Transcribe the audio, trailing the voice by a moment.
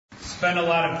spent a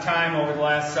lot of time over the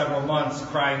last several months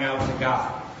crying out to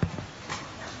God.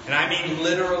 And I mean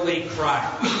literally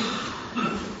crying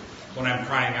when I'm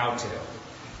crying out to Him.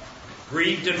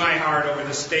 Grieved in my heart over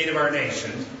the state of our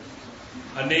nation,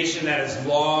 a nation that has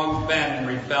long been in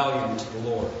rebellion to the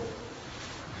Lord.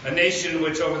 A nation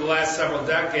which over the last several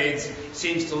decades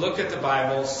seems to look at the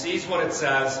Bible, sees what it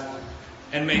says,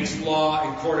 and makes law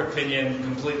and court opinion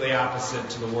completely opposite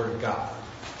to the Word of God.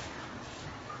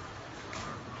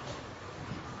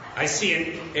 I see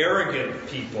an arrogant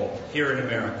people here in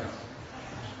America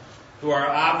who are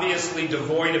obviously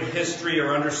devoid of history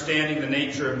or understanding the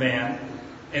nature of man,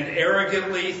 and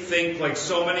arrogantly think, like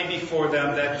so many before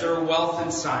them, that their wealth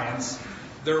in science,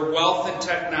 their wealth in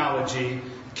technology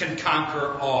can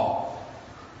conquer all.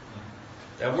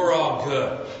 That we're all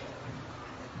good.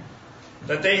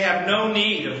 That they have no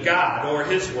need of God or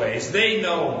His ways. They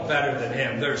know better than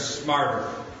Him. They're smarter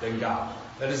than God.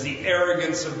 That is the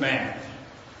arrogance of man.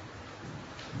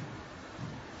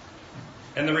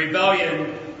 And the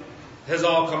rebellion has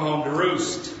all come home to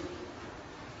roost.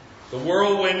 The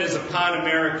whirlwind is upon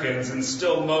Americans, and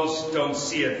still most don't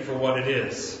see it for what it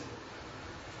is.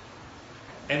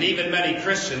 And even many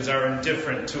Christians are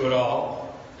indifferent to it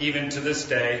all, even to this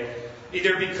day,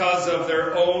 either because of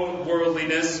their own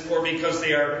worldliness or because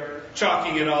they are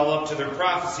chalking it all up to their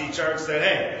prophecy charts that,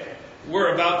 hey,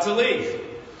 we're about to leave.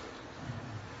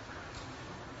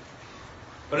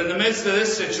 But in the midst of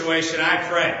this situation, I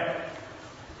pray.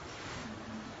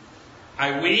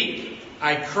 I weep,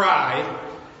 I cry,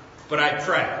 but I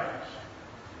pray.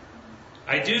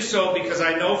 I do so because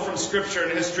I know from Scripture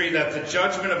and history that the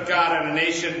judgment of God on a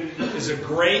nation is a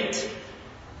great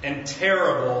and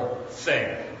terrible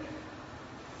thing.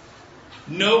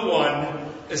 No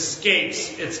one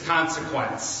escapes its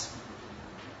consequence.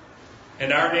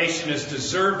 And our nation is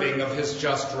deserving of His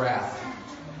just wrath.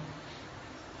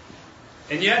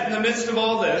 And yet, in the midst of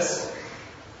all this,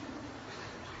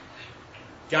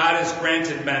 God has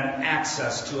granted men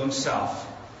access to Himself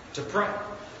to pray.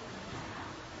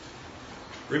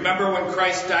 Remember when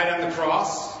Christ died on the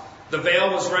cross? The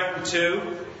veil was rent in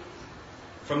two.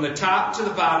 From the top to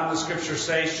the bottom, the Scriptures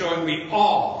say, showing we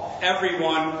all,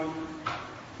 everyone,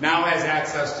 now has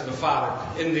access to the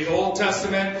Father. In the Old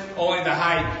Testament, only the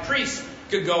high priest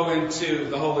could go into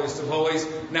the holiest of holies.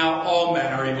 Now all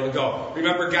men are able to go.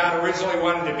 Remember, God originally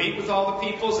wanted to meet with all the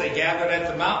peoples. They gathered at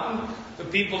the mountain. The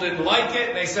people didn't like it.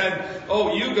 And they said,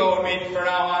 oh, you go and meet from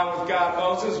now on with God,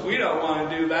 Moses. We don't want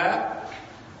to do that.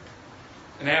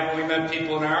 And haven't we met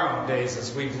people in our own days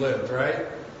as we've lived, right?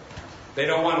 They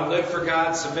don't want to live for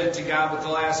God, submit to God, but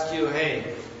they'll ask you,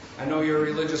 hey, I know you're a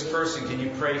religious person. Can you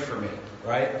pray for me?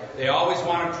 Right? They always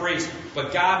want a priest,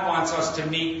 but God wants us to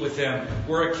meet with Him.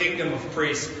 We're a kingdom of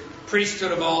priests,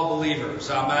 priesthood of all believers.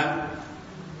 Amen?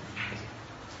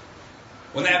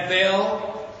 When that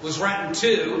veil was rent in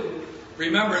two,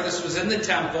 remember this was in the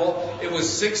temple. It was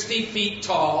 60 feet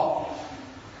tall.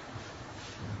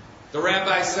 The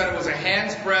rabbi said it was a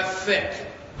hand's breadth thick.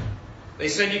 They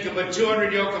said you could put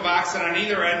 200 yoke of oxen on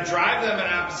either end, drive them in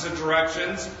opposite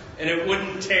directions, and it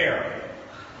wouldn't tear.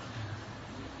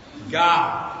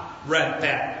 God rent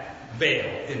that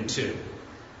veil in two.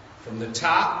 From the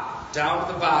top down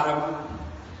to the bottom,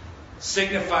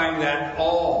 signifying that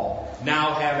all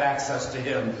now have access to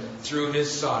Him through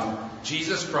His Son,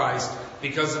 Jesus Christ,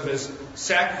 because of His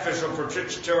sacrificial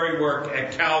propitiatory work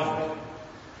at Calvary.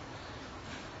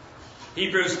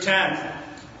 Hebrews 10,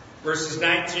 verses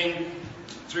 19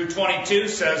 through 22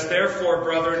 says, therefore,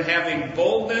 brethren, having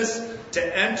boldness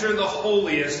to enter the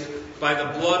holiest by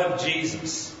the blood of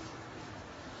Jesus.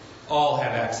 All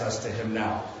have access to Him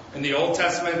now. In the Old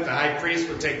Testament, the high priest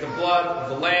would take the blood of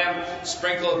the lamb,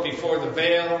 sprinkle it before the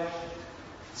veil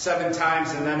 7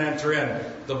 times, and then enter in.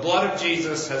 The blood of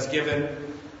Jesus has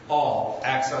given all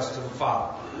access to the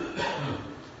Father.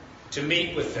 To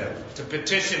meet with Him, to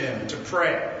petition Him, to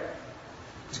pray,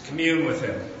 to commune with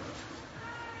Him.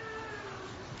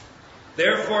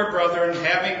 Therefore, brethren,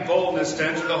 having boldness to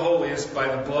enter the holiest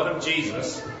by the blood of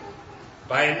Jesus,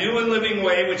 by a new and living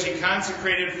way which He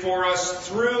consecrated for us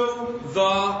through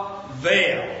the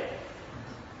veil,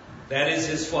 that is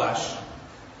His flesh,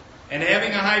 and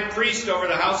having a high priest over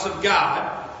the house of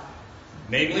God,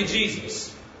 namely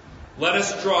Jesus, let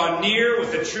us draw near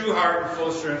with a true heart and full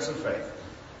assurance of faith.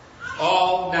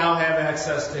 All now have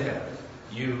access to Him.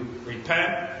 You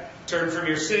repent, turn from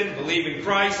your sin, believe in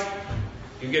Christ,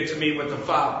 you get to meet with the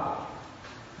Father.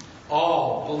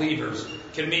 All believers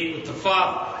can meet with the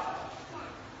Father.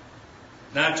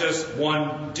 Not just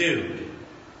one dude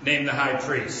named the high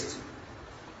priest.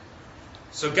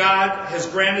 So God has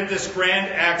granted this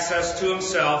grand access to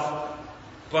Himself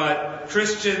but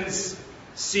Christians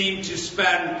seem to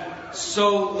spend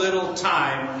so little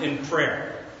time in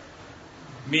prayer,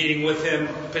 meeting with Him,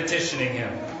 petitioning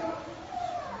Him.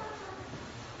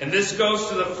 And this goes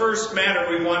to the first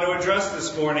matter we want to address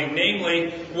this morning,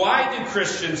 namely, why do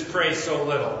Christians pray so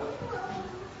little?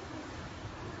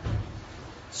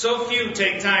 So few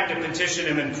take time to petition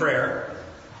Him in prayer.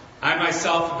 I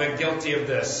myself have been guilty of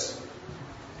this.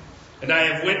 And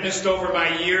I have witnessed over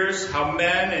my years how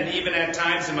men, and even at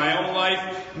times in my own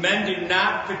life, men do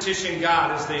not petition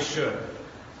God as they should.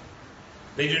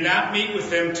 They do not meet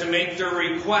with Him to make their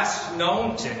requests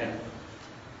known to Him.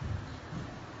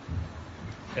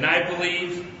 And I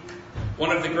believe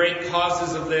one of the great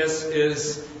causes of this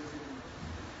is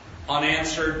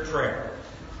unanswered prayer.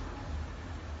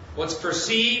 What's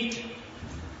perceived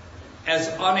as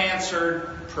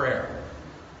unanswered prayer.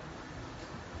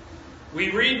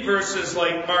 We read verses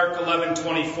like Mark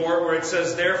 11:24, where it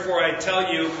says, "Therefore I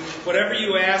tell you, whatever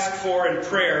you ask for in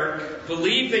prayer,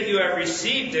 believe that you have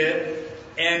received it,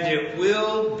 and it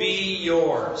will be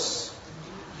yours."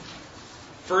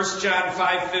 1 John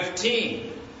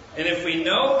 5:15, "And if we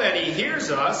know that He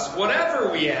hears us,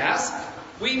 whatever we ask,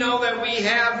 we know that we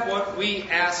have what we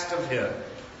asked of Him."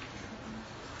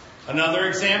 Another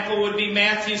example would be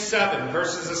Matthew chapter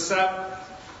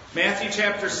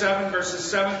 7,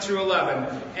 verses 7 through 11.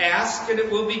 "Ask, and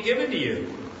it will be given to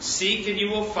you. Seek, and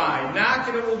you will find. Knock,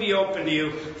 and it will be opened to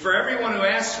you. For everyone who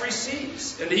asks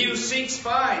receives, and he who seeks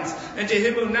finds, and to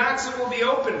him who knocks it will be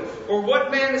opened. Or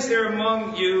what man is there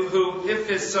among you who, if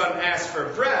his son asks for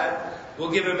bread,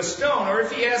 will give him a stone? Or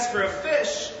if he asks for a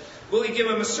fish, will he give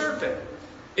him a serpent?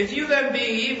 If you then,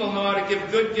 being evil, know how to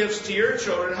give good gifts to your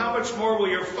children, how much more will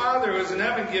your Father who is in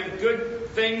heaven give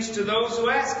good things to those who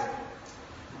ask Him?"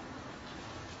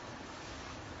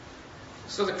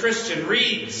 So the Christian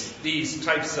reads these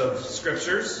types of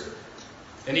scriptures,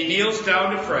 and he kneels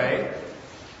down to pray,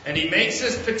 and he makes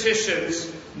his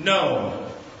petitions known.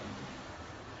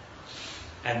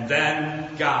 And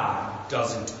then God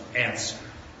doesn't answer.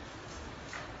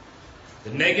 The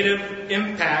negative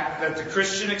impact that the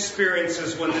Christian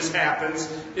experiences when this happens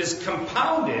is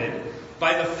compounded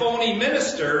by the phony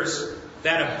ministers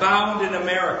that abound in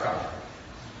America.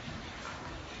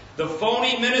 The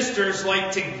phony ministers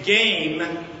like to game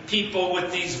people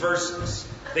with these verses.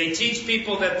 They teach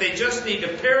people that they just need to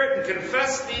parrot and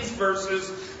confess these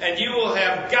verses, and you will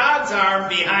have God's arm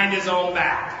behind His own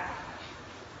back.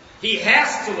 He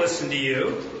has to listen to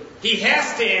you. He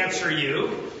has to answer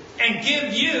you and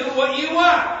give you what you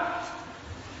want.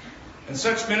 And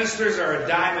such ministers are a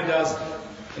dime a dozen.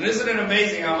 And isn't it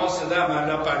amazing how most of them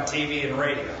end up on TV and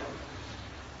radio?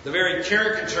 The very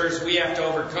caricatures we have to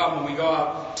overcome when we go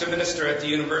out to minister at the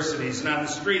universities and on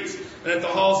the streets and at the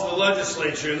halls of the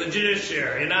legislature and the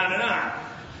judiciary and on and on.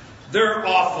 Their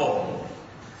awful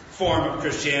form of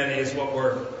Christianity is what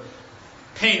we're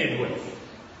painted with.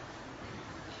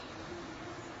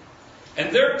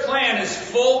 And their plan is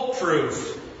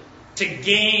foolproof to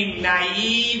game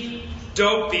naive,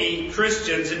 dopey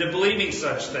Christians into believing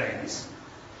such things.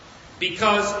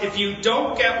 Because if you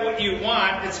don't get what you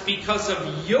want, it's because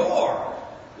of your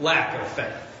lack of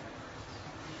faith.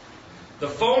 The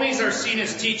phonies are seen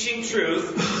as teaching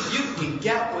truth. You can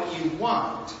get what you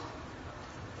want.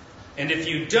 And if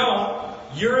you don't,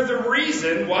 you're the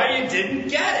reason why you didn't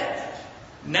get it,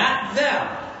 not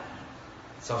them.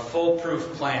 It's a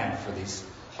foolproof plan for these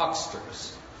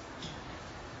hucksters.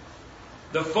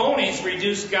 The phonies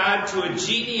reduce God to a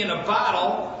genie in a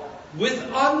bottle with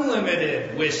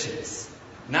unlimited wishes,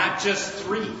 not just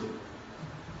 3.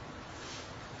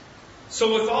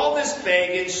 So with all this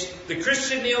baggage, the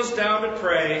Christian kneels down to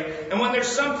pray, and when there's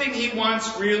something he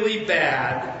wants really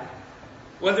bad,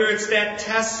 whether it's that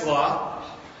Tesla,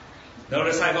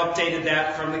 notice I've updated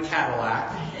that from the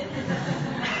Cadillac,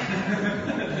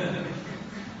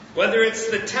 whether it's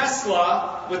the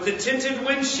Tesla with the tinted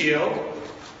windshield,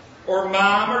 or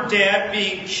mom or dad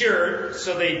being cured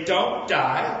so they don't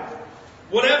die,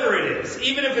 whatever it is,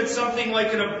 even if it's something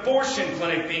like an abortion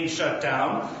clinic being shut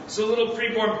down so little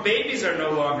preborn babies are no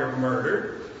longer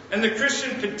murdered, and the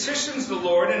Christian petitions the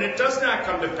Lord and it does not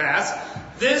come to pass,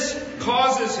 this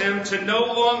causes him to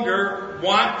no longer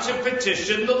want to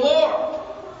petition the Lord.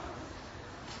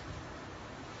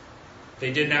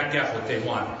 They did not get what they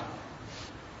wanted.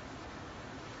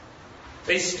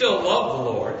 They still love the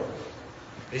Lord.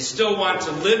 They still want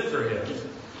to live for Him.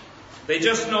 They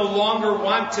just no longer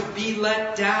want to be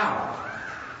let down.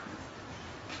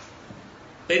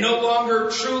 They no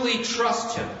longer truly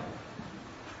trust Him.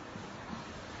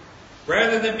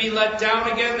 Rather than be let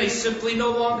down again, they simply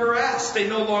no longer ask. They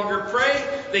no longer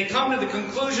pray. They come to the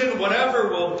conclusion, whatever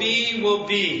will be, will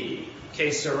be.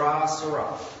 Que sera,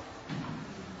 sera.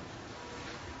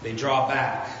 They draw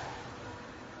back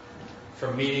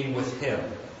from meeting with Him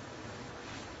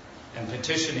and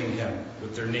petitioning Him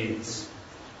with their needs,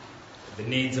 the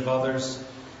needs of others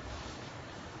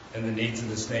and the needs of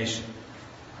this nation.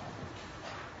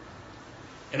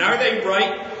 And are they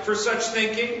right for such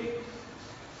thinking?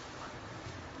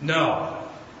 No.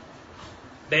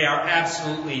 They are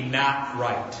absolutely not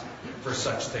right for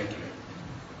such thinking.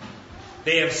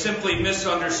 They have simply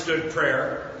misunderstood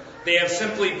prayer. They have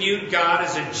simply viewed God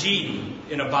as a genie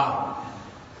in a bottle.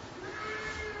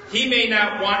 He may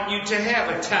not want you to have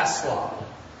a Tesla.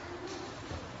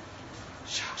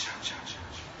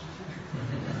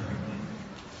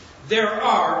 There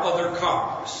are other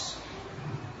cars.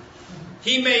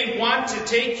 He may want to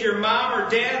take your mom or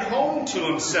dad home to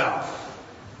himself.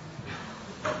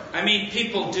 I mean,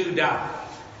 people do die.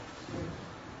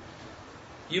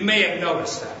 You may have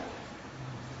noticed that.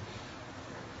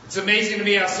 It's amazing to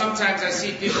me how sometimes I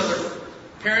see people,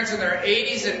 parents in their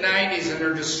 80s and 90s, and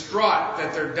they're distraught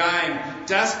that they're dying,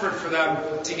 desperate for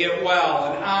them to get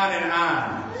well, and on and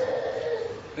on.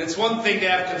 And it's one thing to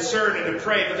have concern and to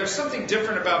pray, but there's something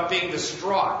different about being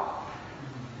distraught.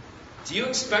 Do you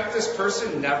expect this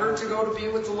person never to go to be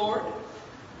with the Lord?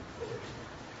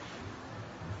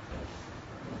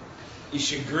 You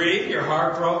should grieve, you're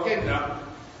heartbroken, no.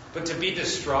 But to be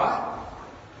distraught?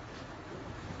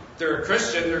 If they're a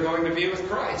Christian, they're going to be with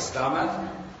Christ. Amen?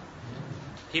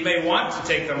 He may want to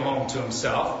take them home to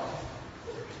Himself.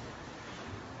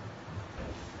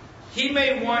 He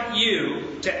may want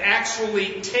you to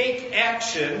actually take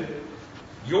action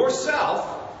yourself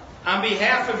on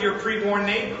behalf of your preborn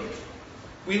neighbor.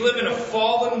 We live in a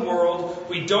fallen world.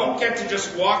 We don't get to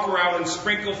just walk around and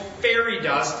sprinkle fairy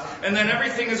dust and then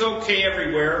everything is okay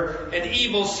everywhere and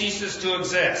evil ceases to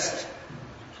exist.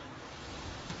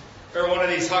 Or one of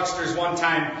these hucksters one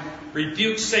time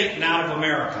rebuked Satan out of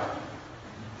America.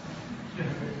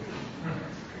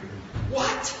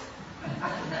 What?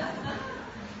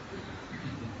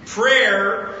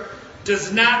 Prayer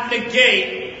does not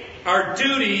negate our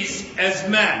duties as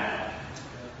men.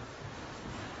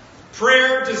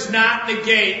 Prayer does not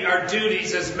negate our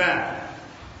duties as men.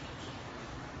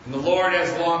 And the Lord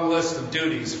has a long list of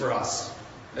duties for us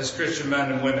as Christian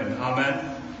men and women.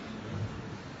 Amen.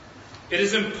 It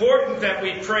is important that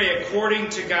we pray according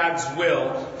to God's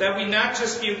will, that we not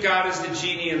just view God as the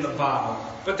genie in the bottle,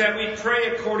 but that we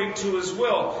pray according to His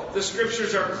will. The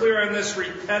Scriptures are clear on this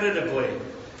repetitively.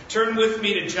 Turn with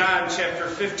me to John chapter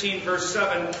 15, verse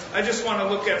 7. I just want to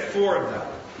look at 4 of them.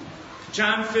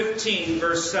 John 15,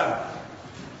 verse 7.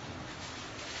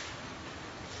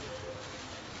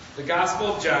 The Gospel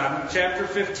of John, chapter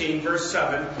 15, verse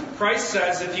 7. Christ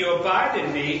says, if you abide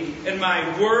in me, and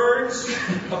my words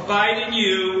abide in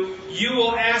you, you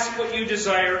will ask what you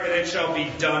desire, and it shall be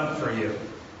done for you.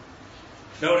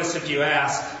 Notice if you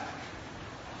ask,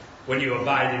 when you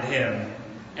abide in Him,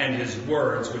 and His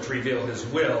words, which reveal His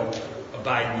will,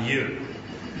 abide in you.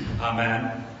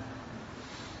 Amen.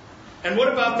 And what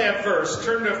about that verse?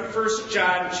 Turn to 1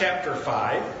 John chapter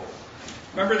 5.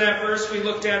 Remember that verse we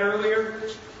looked at earlier?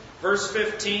 Verse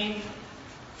 15.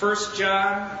 1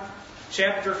 John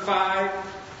chapter 5,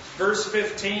 verse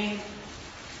 15.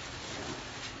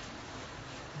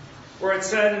 Where it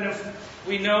said, and if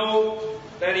we know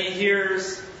that He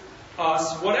hears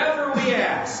us, whatever we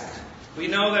ask, we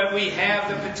know that we have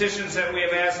the petitions that we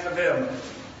have asked of Him.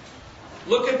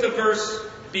 Look at the verse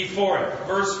before it,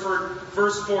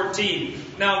 verse 14.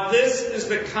 Now this is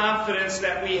the confidence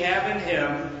that we have in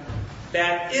Him,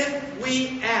 that if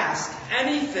we ask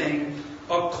anything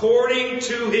according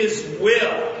to His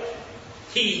will,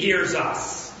 He hears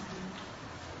us.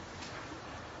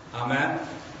 Amen?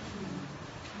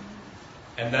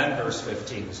 And then verse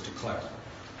 15 is declared.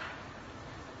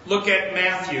 Look at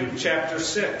Matthew chapter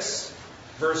 6,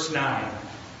 verse 9.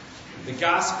 The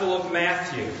Gospel of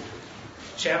Matthew,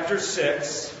 chapter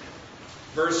 6,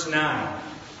 verse 9.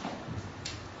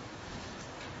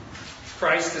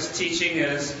 Christ is teaching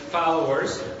His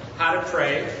followers how to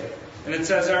pray. And it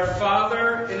says, our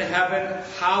Father in heaven,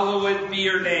 hallowed be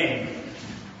your name.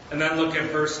 And then look at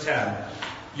verse 10.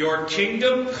 Your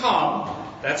kingdom come,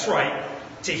 that's right,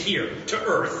 to here, to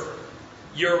earth.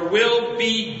 Your will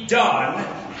be done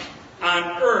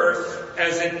on earth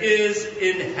as it is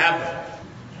in heaven.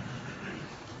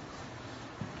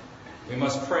 We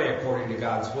must pray according to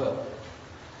God's will.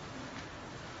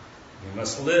 We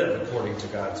must live according to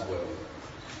God's will.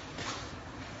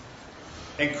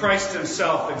 And Christ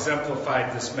himself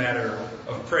exemplified this matter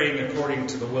of praying according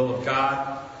to the will of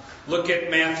God. Look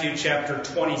at Matthew chapter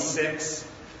 26,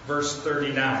 verse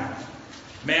 39.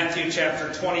 Matthew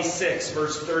chapter 26,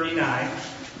 verse 39.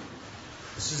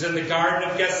 This is in the Garden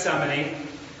of Gethsemane.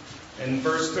 And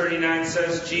verse 39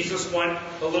 says, Jesus went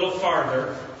a little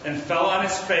farther and fell on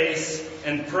his face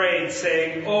and prayed,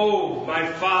 saying, "Oh, my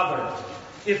Father,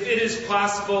 if it is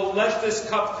possible, let this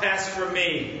cup pass from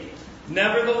me.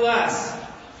 Nevertheless,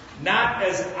 not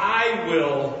as I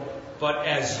will, but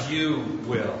as you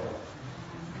will."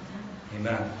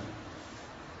 Amen.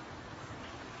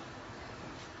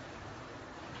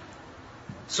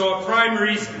 So a prime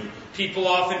reason people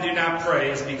often do not pray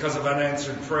is because of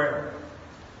unanswered prayer.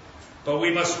 But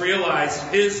we must realize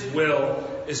His will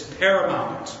is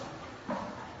paramount.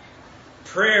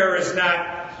 Prayer is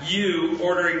not you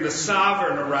ordering the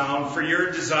sovereign around for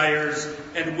your desires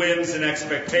and whims and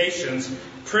expectations.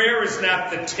 Prayer is not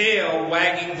the tail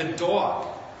wagging the dog.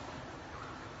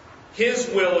 His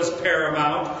will is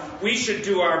paramount. We should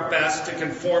do our best to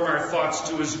conform our thoughts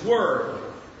to His Word.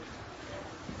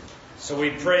 So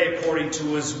we pray according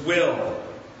to His will.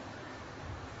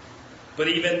 But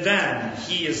even then,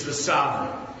 He is the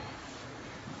sovereign.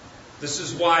 This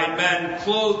is why men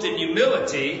clothed in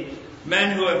humility,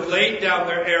 men who have laid down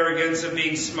their arrogance of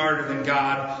being smarter than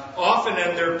God, often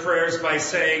end their prayers by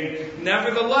saying,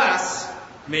 "Nevertheless,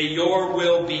 may your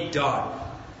will be done."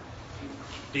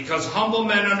 Because humble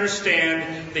men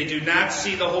understand they do not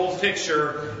see the whole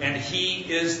picture, and He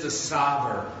is the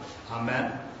sovereign.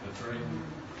 Amen? That's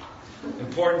right.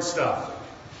 Important stuff.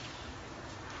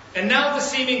 And now the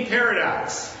seeming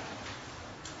paradox.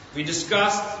 We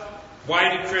discussed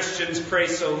why do Christians pray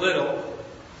so little.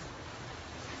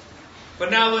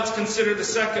 But now let's consider the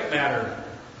second matter.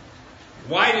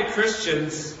 Why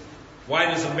does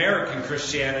American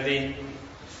Christianity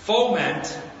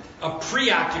foment a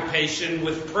preoccupation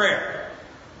with prayer?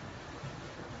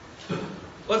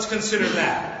 Let's consider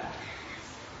that.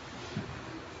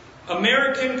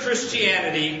 American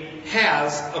Christianity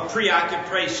has a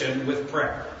preoccupation with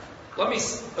prayer. Let me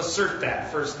assert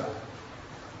that first off.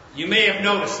 You may have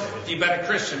noticed it if you've been a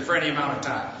Christian for any amount of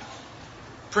time.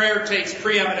 Prayer takes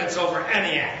preeminence over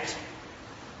any act.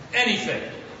 Anything.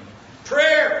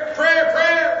 Prayer, prayer,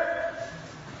 prayer.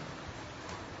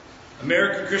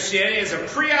 American Christianity has a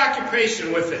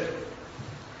preoccupation with it.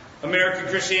 American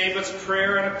Christianity puts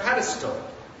prayer on a pedestal.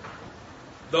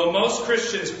 Though most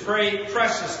Christians pray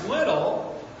precious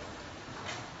little,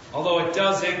 although it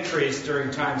does increase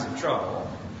during times of trouble,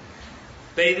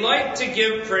 they like to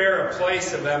give prayer a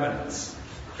place of eminence.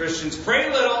 Christians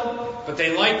pray little, but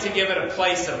they like to give it a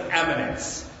place of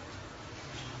eminence.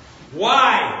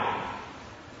 Why?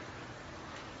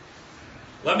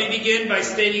 Let me begin by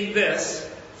stating this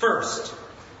first.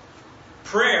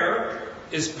 Prayer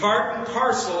is part and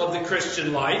parcel of the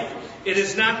Christian life. It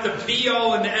is not the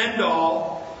be-all and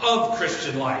end-all of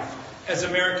Christian life, as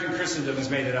American Christendom has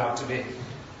made it out to be.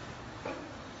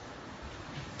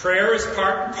 Prayer is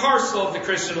part and parcel of the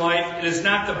Christian life. It is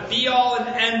not the be-all and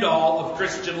end-all of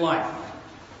Christian life.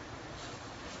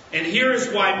 And here is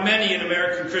why many in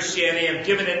American Christianity have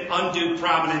given it undue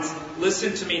prominence.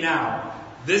 Listen to me now.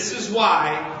 This is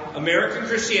why American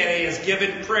Christianity has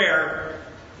given prayer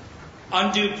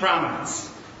undue prominence.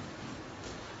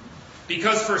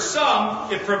 Because for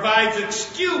some, it provides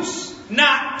excuse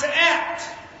not to act.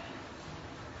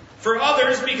 For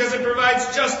others, because it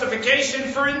provides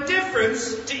justification for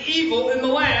indifference to evil in the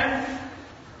land.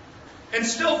 And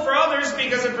still for others,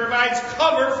 because it provides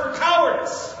cover for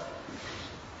cowardice.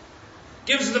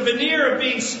 Gives the veneer of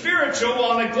being spiritual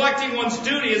while neglecting one's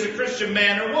duty as a Christian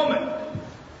man or woman.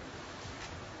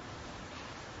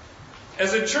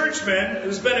 As a churchman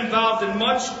who's been involved in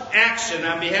much action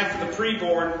on behalf of the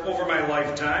preborn over my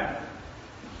lifetime,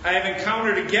 I have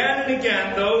encountered again and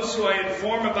again those who I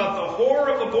inform about the horror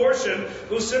of abortion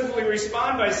who simply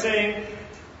respond by saying,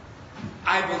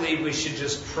 "I believe we should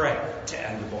just pray to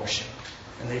end abortion."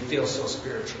 And they feel so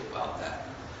spiritual about that.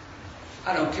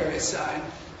 I don't carry a sign.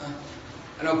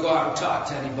 I don't go out and talk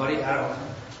to anybody. I don't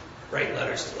write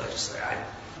letters to legislators. I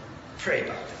pray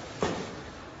about it.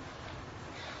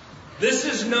 This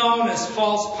is known as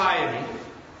false piety.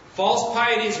 False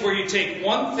piety is where you take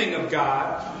one thing of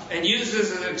God and use it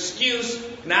as an excuse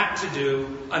not to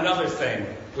do another thing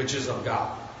which is of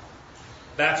God.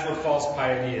 That's what false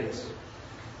piety is.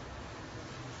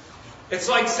 It's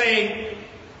like saying,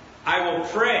 I will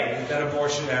pray that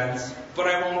abortion ends, but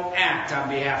I won't act on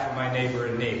behalf of my neighbor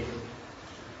in need.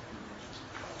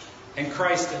 And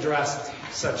Christ addressed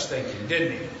such thinking,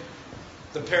 didn't he?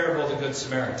 The parable of the Good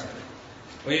Samaritan.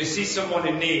 When you see someone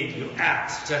in need, you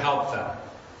act to help them.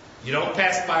 You don't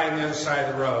pass by on the other side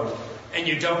of the road, and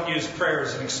you don't use prayer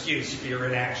as an excuse for your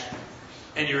inaction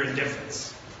and your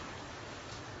indifference.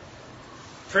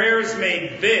 Prayer is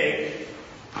made big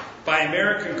by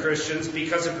American Christians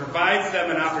because it provides them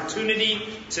an opportunity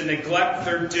to neglect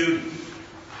their duty.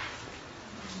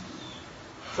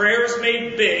 Prayer is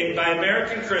made big by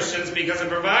American Christians because it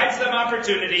provides them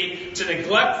opportunity to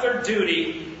neglect their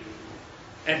duty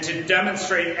and to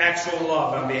demonstrate actual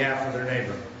love on behalf of their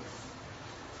neighbor.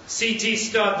 C.T.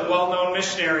 Studd, the well-known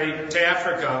missionary to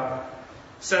Africa,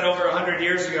 said over 100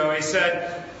 years ago, he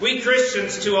said, "We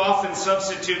Christians too often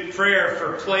substitute prayer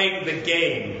for playing the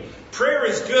game. Prayer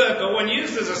is good, but when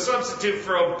used as a substitute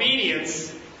for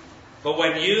obedience,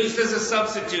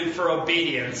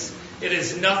 it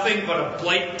is nothing but a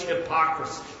blatant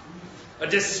hypocrisy, a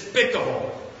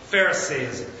despicable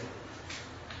Pharisaism."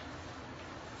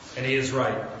 And he is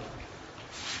right.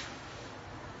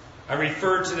 I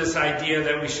refer to this idea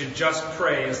that we should just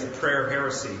pray as the prayer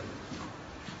heresy.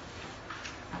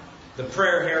 The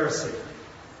prayer heresy.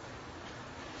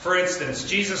 For instance,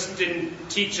 Jesus didn't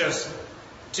teach us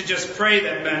to just pray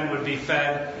that men would be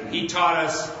fed. He taught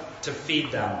us to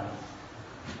feed them.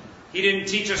 He didn't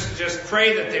teach us to just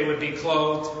pray that they would be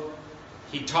clothed.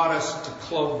 He taught us to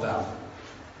clothe them.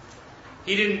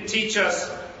 He didn't teach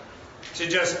us to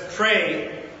just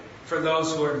pray for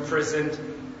those who are imprisoned.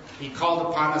 He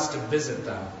called upon us to visit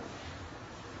them.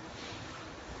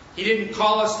 He didn't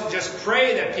call us to just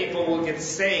pray that people will get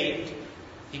saved.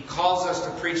 He calls us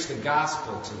to preach the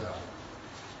gospel to them.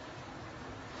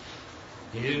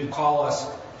 He didn't call us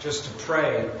just to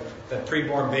pray that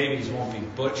preborn babies won't be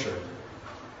butchered.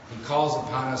 He calls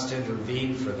upon us to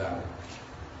intervene for them.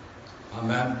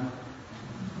 Amen.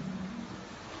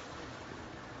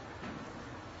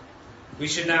 We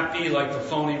should not be like the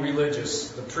phony religious,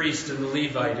 the priest and the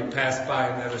Levite who passed by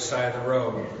on the other side of the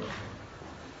road.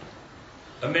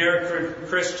 American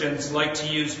Christians like to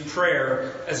use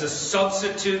prayer as a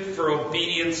substitute for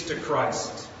obedience to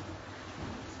Christ.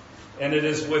 And it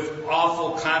is with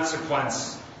awful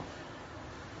consequence.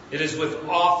 It is with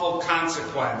awful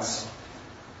consequence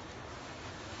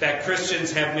that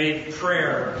Christians have made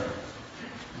prayer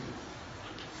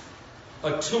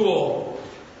a tool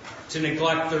to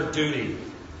neglect their duty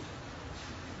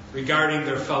regarding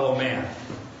their fellow man.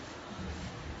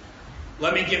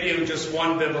 Let me give you just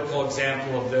one biblical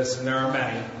example of this, and there are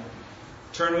many.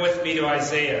 Turn with me to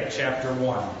Isaiah chapter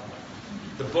 1.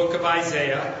 The book of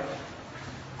Isaiah,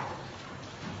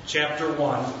 chapter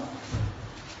 1.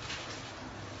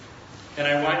 And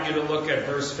I want you to look at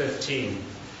verse 15.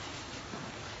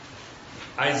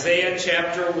 Isaiah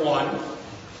chapter 1,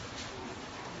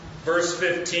 verse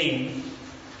 15.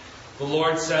 The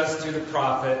Lord says through the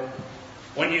prophet,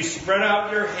 "When you spread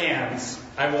out your hands,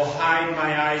 I will hide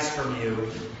my eyes from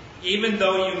you. Even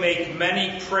though you make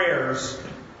many prayers,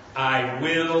 I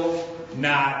will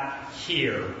not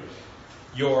hear.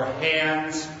 Your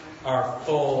hands are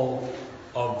full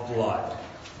of blood."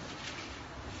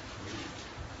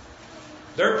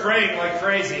 They're praying like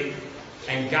crazy,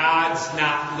 and God's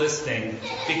not listening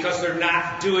because they're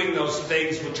not doing those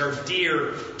things which are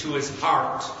dear to his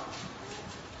heart.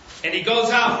 And he goes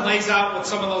out and lays out what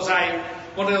some of those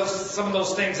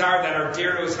things are that are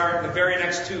dear to his heart in the very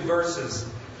next two verses.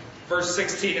 Verse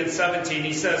 16 and 17,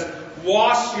 he says,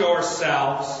 "Wash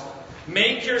yourselves,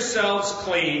 make yourselves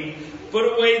clean, put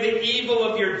away the evil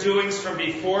of your doings from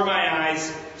before my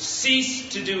eyes, cease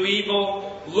to do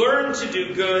evil, learn to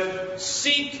do good,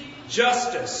 seek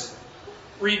justice,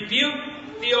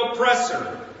 rebuke the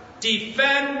oppressor,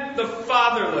 defend the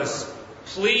fatherless,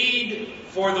 plead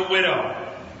for the widow."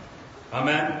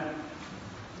 Amen.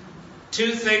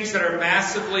 Two things that are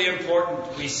massively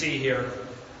important we see here.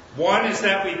 One is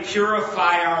that we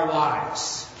purify our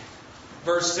lives.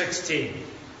 Verse 16.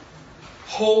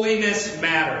 Holiness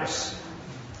matters.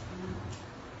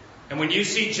 And when you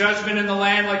see judgment in the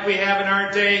land like we have in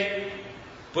our day,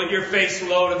 put your face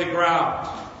low to the ground.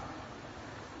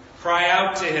 Cry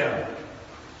out to him.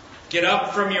 Get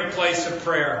up from your place of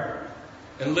prayer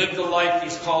and live the life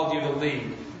he's called you to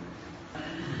lead.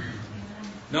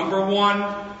 Number one,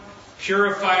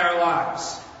 purify our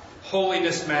lives.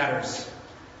 Holiness matters.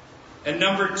 And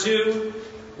number two,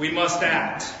 we must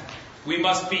act. We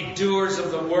must be doers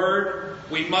of the word.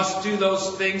 We must do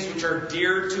those things which are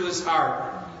dear to his heart,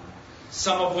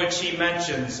 some of which he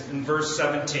mentions in verse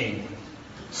 17.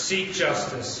 Seek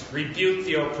justice, rebuke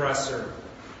the oppressor,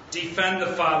 defend the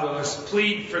fatherless,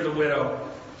 plead for the widow.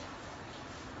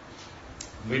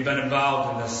 We've been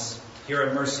involved in this here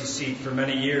at Mercy Seat for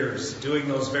many years, doing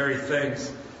those very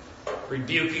things.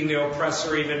 rebuking the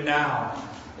oppressor even now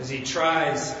as he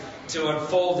tries to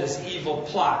unfold his evil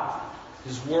plot,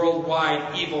 his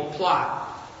worldwide evil plot,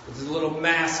 with his little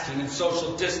masking and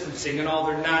social distancing and all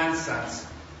their nonsense.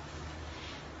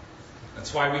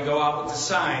 That's why we go out with the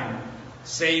sign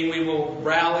saying we will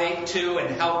rally to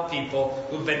and help people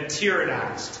who've been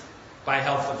tyrannized by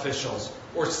health officials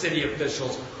or city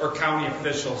officials or county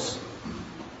officials.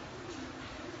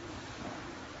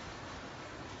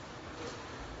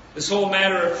 This whole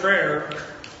matter of prayer,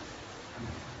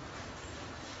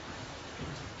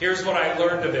 here's what I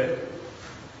learned of it.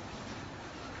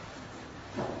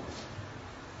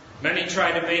 Many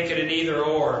try to make it an either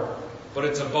or, but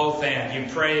it's a both and.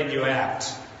 You pray and you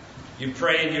act. You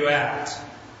pray and you act.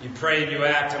 You pray and you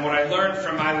act. And what I learned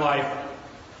from my life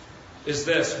is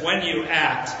this: when you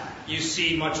act, you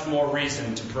see much more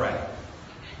reason to pray.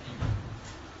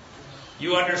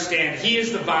 You understand He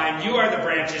is the vine, you are the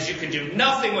branches, you can do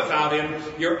nothing without Him,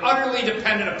 you're utterly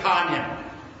dependent upon Him.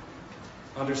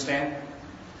 Understand?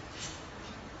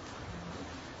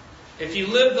 If you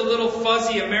live the little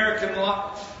fuzzy American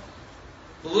life,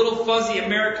 the little fuzzy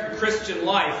American Christian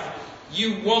life,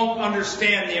 you won't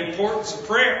understand the importance of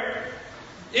prayer.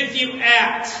 If you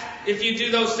act, if you do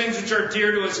those things which are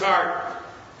dear to His heart,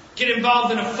 get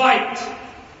involved in a fight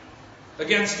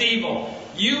against evil,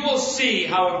 you will see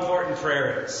how important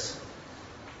prayer is.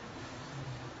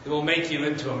 It will make you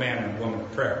into a man and a woman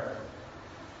of prayer.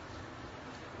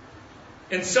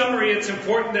 In summary, it's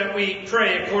important that we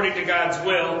pray according to God's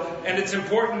will, and it's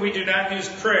important we do not use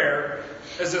prayer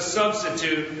as a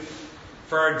substitute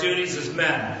for our duties as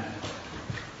men.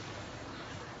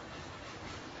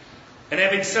 And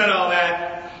having said all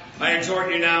that, I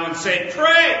exhort you now and say,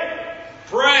 pray!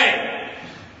 Pray!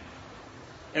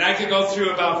 And I could go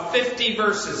through about 50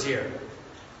 verses here,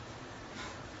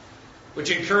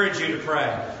 which encourage you to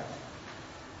pray.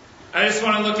 I just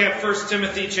want to look at 1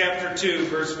 Timothy chapter 2,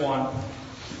 verse 1.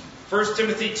 1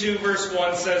 Timothy 2, verse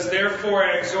 1 says, "Therefore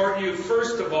I exhort you,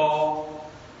 first of all,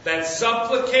 that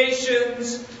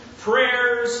supplications,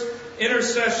 prayers,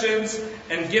 intercessions,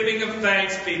 and giving of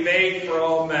thanks be made for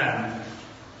all men."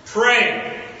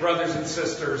 Pray, brothers and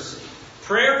sisters.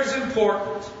 Prayer is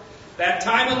important. That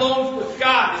time alone with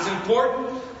God is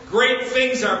important. Great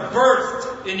things are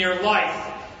birthed in your life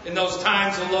in those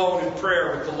times alone in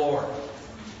prayer with the Lord.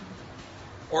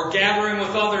 Or gathering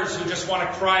with others who just want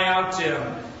to cry out to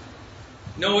Him.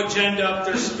 No agenda up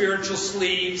their spiritual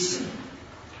sleeves.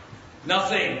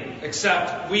 Nothing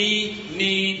except we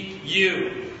need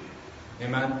you.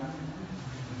 Amen.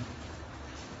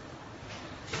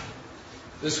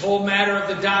 This whole matter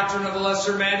of the doctrine of the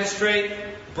lesser magistrate,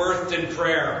 birthed in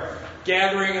prayer.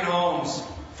 Gathering in homes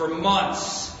for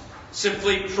months,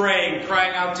 simply praying,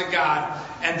 crying out to God.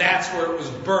 And that's where it was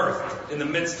birthed, in the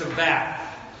midst of that.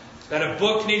 That a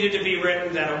book needed to be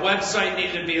written, that a website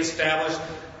needed to be established,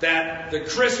 that the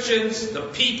Christians, the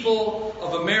people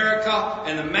of America,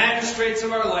 and the magistrates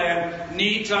of our land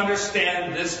need to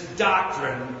understand this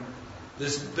doctrine,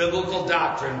 this biblical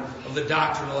doctrine of the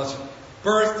doctrine of the lesser.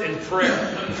 Birthed in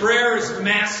prayer. Prayer is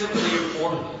massively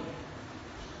important.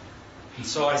 And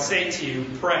so I say to you,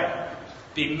 pray.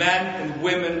 Be men and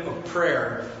women of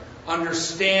prayer.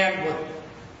 Understand what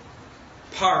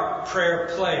part prayer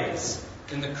plays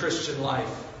in the Christian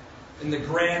life, in the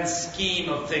grand scheme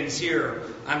of things here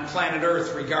on planet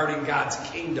Earth regarding God's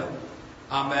kingdom.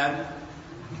 Amen.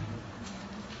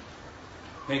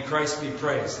 May Christ be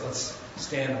praised. Let's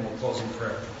stand and we'll close in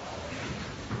prayer.